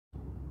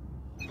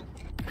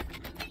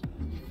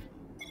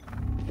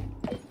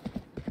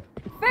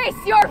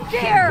Face your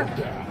fear!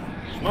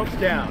 Smoke's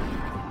down.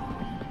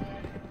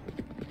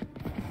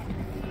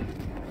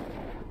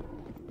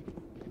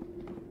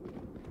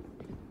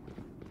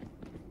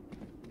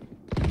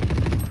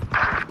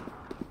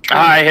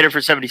 I hit her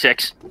for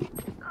 76.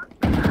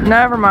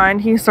 Never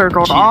mind, he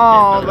circled She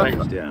all did,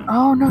 the... Down.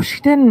 Oh, no,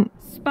 she didn't.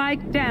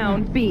 Spike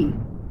down, B.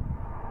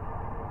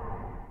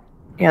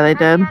 Yeah, they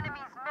did.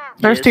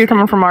 There's Yes, two they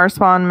coming did. from our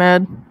spawn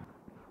mid.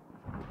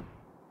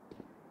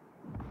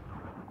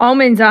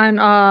 Omen's on,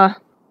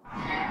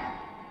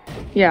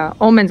 yeah,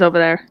 Omen's over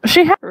there.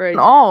 She had Right. an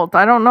ult.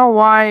 I don't know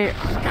why.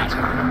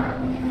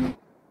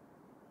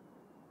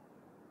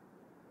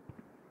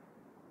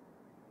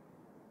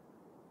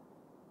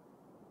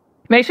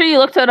 Make sure you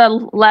look to the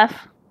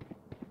left.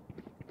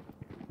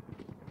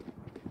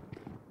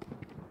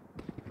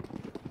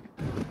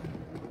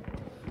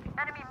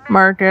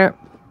 Mark it.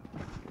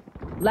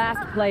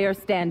 Last player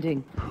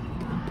standing.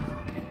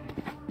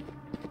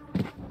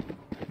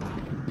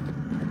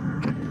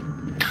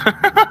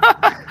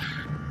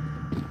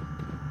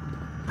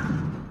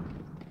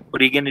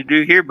 What are you gonna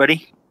do here,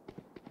 buddy?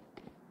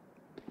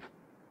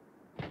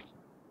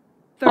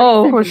 30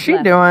 Oh, seconds What's she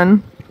left.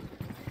 doing?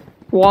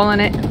 Walling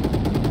it.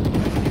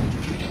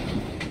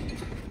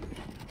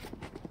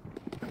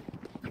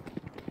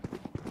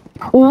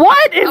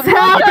 What is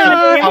happening?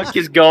 What the fuck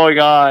is going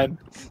on?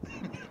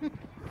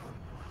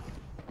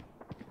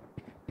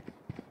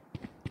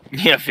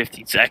 Yeah,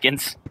 15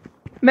 seconds.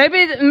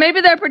 Maybe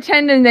they're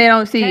pretending they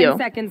don't see 10 you.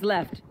 seconds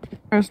left.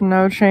 There's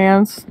no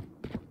chance.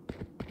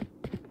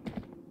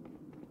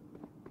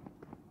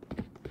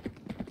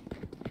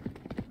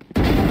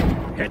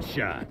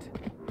 Headshot.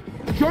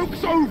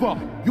 Joke's over.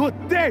 You're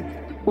dead.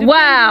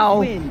 Wow.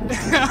 Win.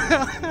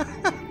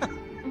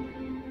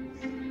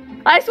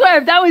 I swear,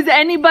 if that was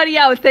anybody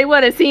else, they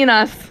would have seen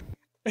us.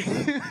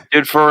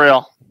 Dude, for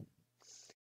real.